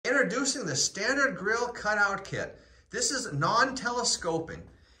introducing the standard grill cutout kit. This is non-telescoping.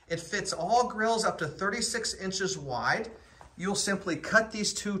 It fits all grills up to 36 inches wide. You'll simply cut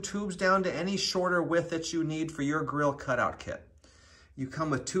these two tubes down to any shorter width that you need for your grill cutout kit. You come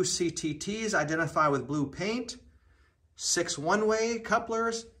with 2 CTTs identified with blue paint, 6 one-way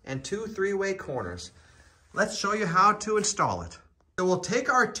couplers, and 2 3-way corners. Let's show you how to install it. So we'll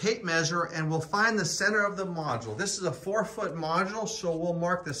take our tape measure and we'll find the center of the module. This is a 4-foot module, so we'll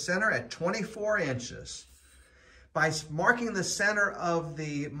mark the center at 24 inches. By marking the center of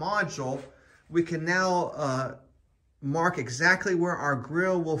the module, we can now mark exactly where our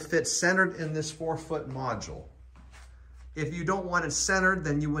grill will fit centered in this 4-foot module. If you don't want it centered,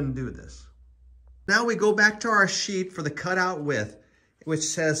 then you wouldn't do this. Now we go back to our sheet for the cutout width, which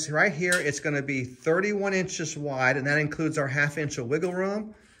says right here it's going to be 31 inches wide, and that includes our 1/2 inch of wiggle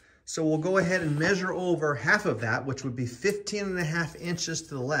room. So we'll go ahead and measure over half of that, which would be 15.5 inches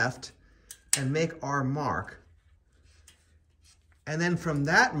to the left, and make our mark. And then from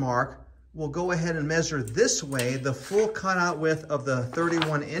that mark, we'll go ahead and measure this way the full cutout width of the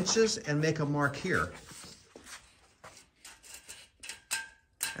 31 inches and make a mark here.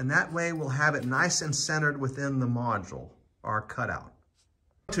 And that way we'll have it nice and centered within the module, our cutout.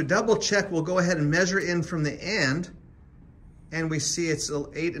 To double check, we'll go ahead and measure in from the end, and we see it's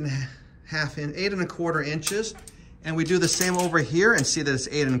 8.25 inches. And we do the same over here and see that it's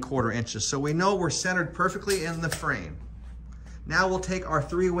 8.25 inches. So we know we're centered perfectly in the frame. Now we'll take our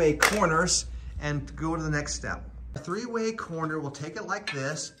 3-way corners and go to the next step. A 3-way corner, we'll take it like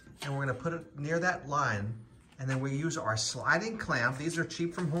this, and we're gonna put it near that line. And then we use our sliding clamp. These are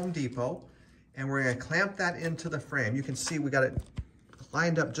cheap from Home Depot. And we're gonna clamp that into the frame. You can see we got it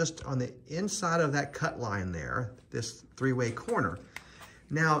lined up just on the inside of that cut line there, this 3-way corner.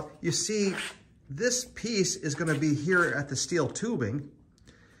 Now, you see, this piece is gonna be here at the steel tubing.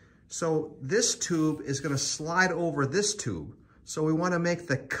 So this tube is gonna slide over this tube. So we wanna make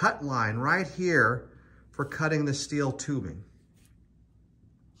the cut line right here for cutting the steel tubing.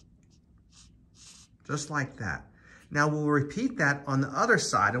 Just like that. Now we'll repeat that on the other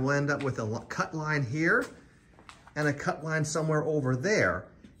side, and we'll end up with a cut line here and a cut line somewhere over there.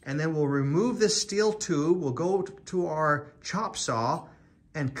 And then we'll remove this steel tube, we'll go to our chop saw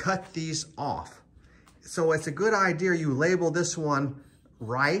and cut these off. So it's a good idea you label this one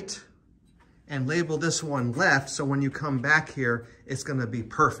right and label this one left, so when you come back here, it's gonna be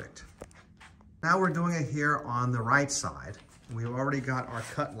perfect. Now we're doing it here on the right side. We've already got our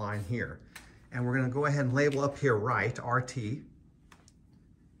cut line here. And we're gonna go ahead and label up here right, RT.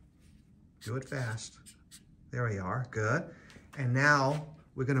 Do it fast. There we are, good. And now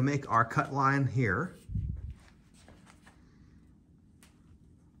we're gonna make our cut line here.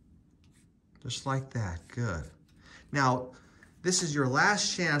 Just like that, good. Now, this is your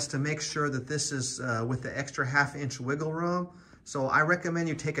last chance to make sure that this is with the extra 1/2 inch wiggle room. So I recommend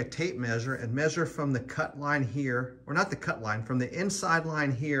you take a tape measure and measure from the cut line here, or not the cut line, from the inside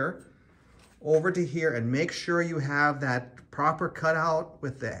line here over to here, and make sure you have that proper cutout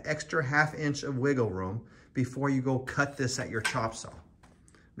with the extra 1/2 inch of wiggle room before you go cut this at your chop saw.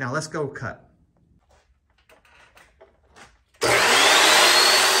 Now let's go cut.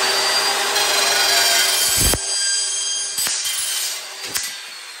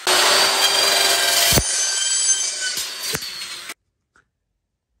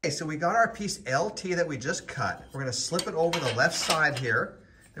 Okay, so we got our piece LT that we just cut. We're gonna slip it over the left side here.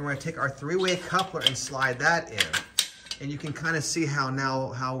 Then we're gonna take our 3-way coupler and slide that in. And you can kind of see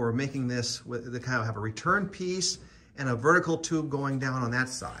how we're making this with the kind of have a return piece and a vertical tube going down on that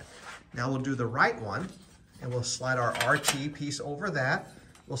side. Now we'll do the right one, and we'll slide our RT piece over that.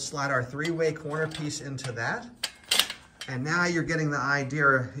 We'll slide our 3-way corner piece into that. And now you're getting the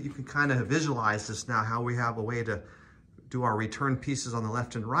idea. You can kind of visualize this now, how we have a way to do our return pieces on the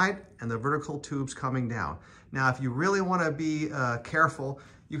left and right, and the vertical tubes coming down. Now, if you really want to be careful,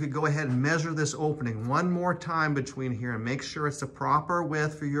 you could go ahead and measure this opening one more time between here and make sure it's the proper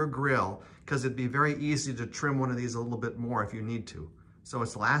width for your grill, because it'd be very easy to trim one of these a little bit more if you need to. So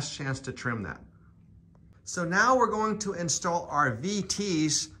it's the last chance to trim that. So now we're going to install our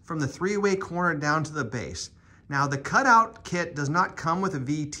VTs from the 3-way corner down to the base. Now the cutout kit does not come with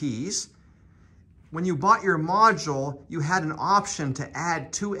VTs. When you bought your module, you had an option to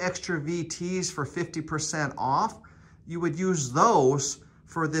add 2 extra VTs for 50% off. You would use those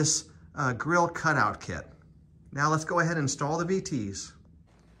for this grill cutout kit. Now let's go ahead and install the VTs.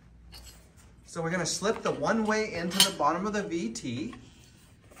 So we're gonna slip the 1-way into the bottom of the VT.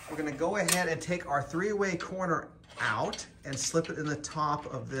 We're gonna go ahead and take our 3-way corner out and slip it in the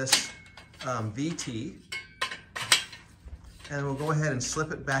top of this VT. and we'll go ahead and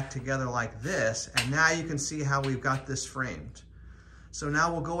slip it back together like this. And now you can see how we've got this framed. So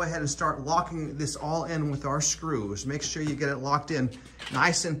now we'll go ahead and start locking this all in with our screws. Make sure you get it locked in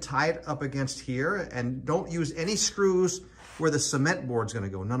nice and tight up against here, and don't use any screws where the cement board's gonna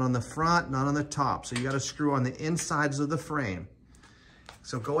go. None on the front, none on the top. So you gotta screw on the insides of the frame.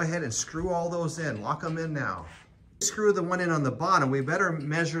 So go ahead and screw all those in, lock them in now. Screw the one in on the bottom. We better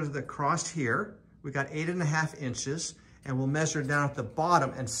measure the cross here. We got 8.5 inches, and we'll measure down at the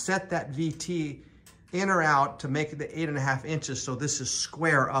bottom and set that VT in or out to make it the 8.5 inches, so this is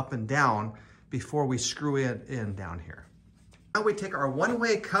square up and down before we screw it in down here. Now we take our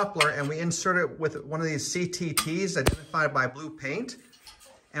one-way coupler and we insert it with one of these CTTs identified by blue paint,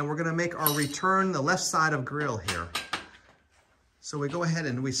 and we're gonna make our return the left side of grill here. So we go ahead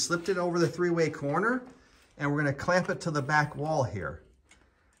and we slipped it over the 3-way corner, and we're gonna clamp it to the back wall here.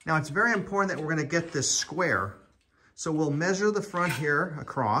 Now it's very important that we're gonna get this square. So we'll measure the front here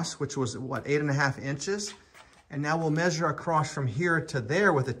across, which was what, 8.5 inches. And now we'll measure across from here to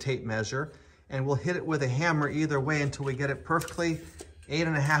there with a tape measure, and we'll hit it with a hammer either way until we get it perfectly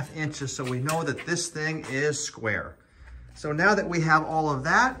 8.5 inches, so we know that this thing is square. So now that we have all of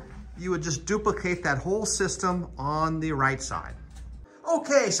that, you would just duplicate that whole system on the right side.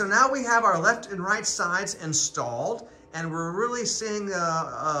 Okay, so now we have our left and right sides installed, and we're really seeing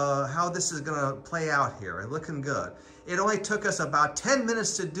how this is gonna play out here. Looking good. It only took us about 10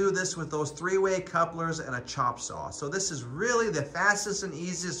 minutes to do this with those 3-way couplers and a chop saw. So this is really the fastest and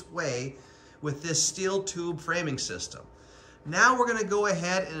easiest way with this steel tube framing system. Now we're gonna go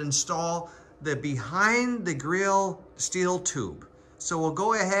ahead and install the behind the grill steel tube. So we'll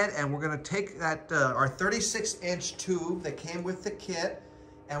go ahead and we're gonna take that our 36-inch tube that came with the kit,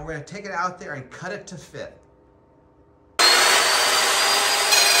 and we're gonna take it out there and cut it to fit.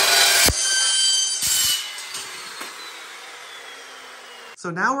 So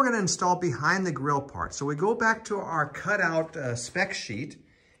now we're gonna install behind the grill part. So we go back to our cutout spec sheet,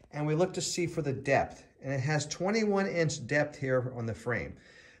 and we look to see for the depth. And it has 21-inch depth here on the frame.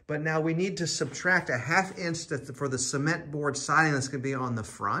 But now we need to subtract a 1/2 inch for the cement board siding that's gonna be on the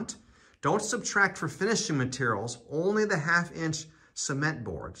front. Don't subtract for finishing materials, only the 1/2 inch cement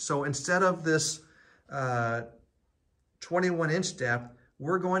board. So instead of this 21-inch depth,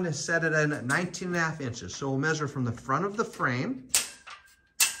 we're going to set it in at 19.5 inches. So we'll measure from the front of the frame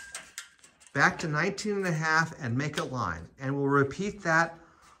back to 19.5 and make a line. And we'll repeat that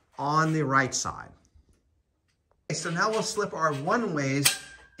on the right side. Okay, so now we'll slip our one-ways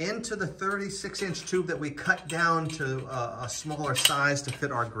into the 36-inch tube that we cut down to a smaller size to fit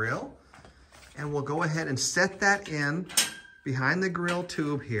our grill. And we'll go ahead and set that in behind the grill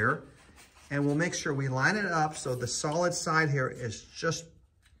tube here. And we'll make sure we line it up so the solid side here is just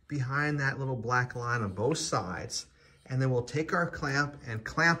behind that little black line on both sides. And then we'll take our clamp and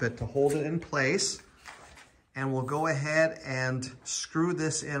clamp it to hold it in place. And we'll go ahead and screw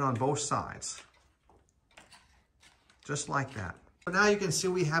this in on both sides. Just like that. So now you can see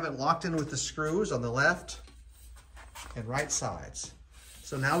we have it locked in with the screws on the left and right sides.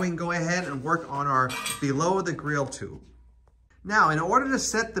 So now we can go ahead and work on our below the grill tube. Now, in order to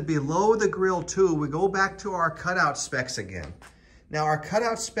set the below the grill tube, we go back to our cutout specs again. Now, our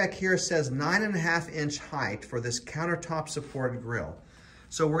cutout spec here says 9.5 inch height for this countertop supported grill.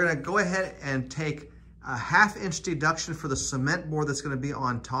 So we're gonna go ahead and take a 1/2 inch deduction for the cement board that's gonna be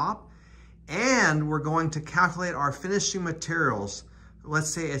on top, and we're going to calculate our finishing materials. Let's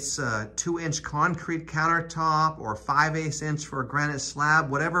say it's a 2-inch concrete countertop or 5/8 inch for a granite slab,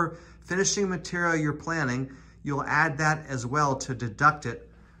 whatever finishing material you're planning, you'll add that as well to deduct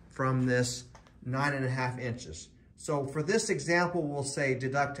it from this 9.5 inches. So for this example, we'll say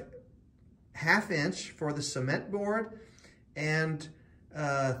deduct 1/2 inch for the cement board and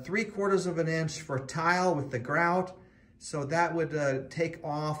 3/4 of an inch for tile with the grout. So that would take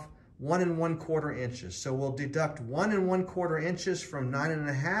off 1 1/4 inches. So we'll deduct 1 1/4 inches from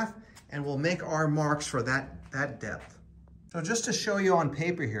 9.5, and we'll make our marks for that depth. So just to show you on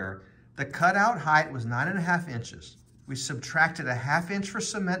paper here, the cutout height was 9.5 inches. We subtracted a 1/2 inch for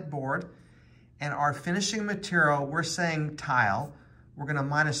cement board, and our finishing material, we're saying tile, we're gonna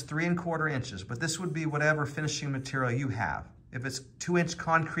minus 3 1/4 inches, but this would be whatever finishing material you have. If it's 2-inch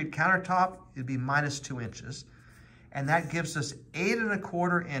concrete countertop, it'd be minus 2 inches. And that gives us 8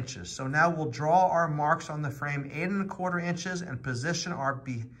 1/4 inches. So now we'll draw our marks on the frame 8 1/4 inches and position our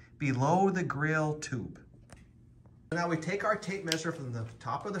below the grill tube. Now we take our tape measure from the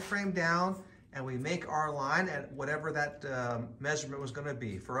top of the frame down, and we make our line at whatever that measurement was gonna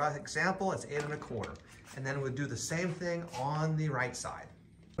be. For our example, it's 8 1/4. And then we'll do the same thing on the right side.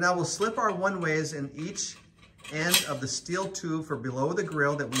 Now we'll slip our one-ways in each end of the steel tube for below the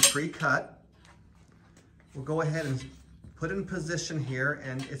grill that we pre-cut. We'll go ahead and put it in position here,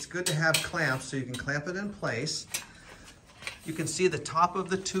 and it's good to have clamps so you can clamp it in place. You can see the top of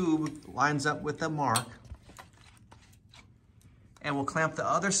the tube lines up with the mark. And we'll clamp the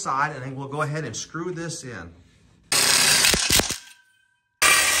other side, and then we'll go ahead and screw this in.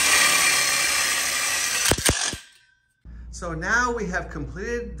 So now we have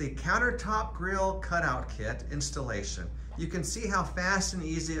completed the countertop grill cutout kit installation. You can see how fast and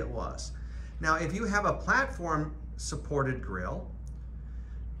easy it was. Now, if you have a platform supported grill,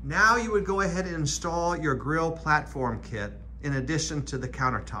 now you would go ahead and install your grill platform kit in addition to the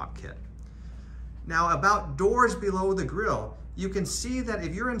countertop kit. Now, about doors below the grill, you can see that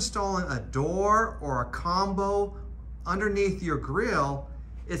if you're installing a door or a combo underneath your grill,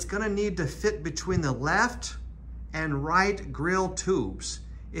 it's going to need to fit between the left and right grill tubes.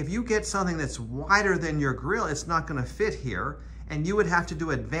 If you get something that's wider than your grill, it's not going to fit here, and you would have to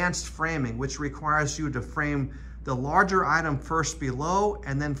do advanced framing, which requires you to frame the larger item first below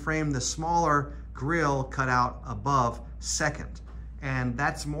and then frame the smaller grill cutout above second. And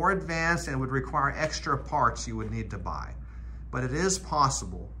that's more advanced and would require extra parts you would need to buy. But it is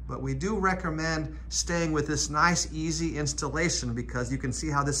possible. But we do recommend staying with this nice, easy installation because you can see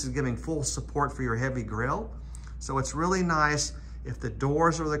how this is giving full support for your heavy grill. So it's really nice if the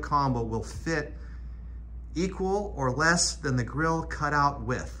doors or the combo will fit equal or less than the grill cutout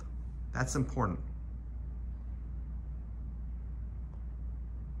width. That's important.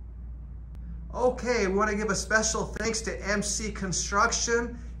 Okay, we want to give a special thanks to MC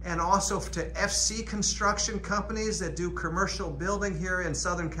Construction and also to FC Construction companies that do commercial building here in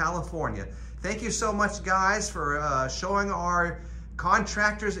Southern California. Thank you so much, guys, for showing our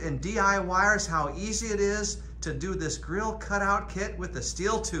contractors and DIYers how easy it is to do this grill cutout kit with the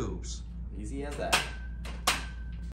steel tubes. Easy as that.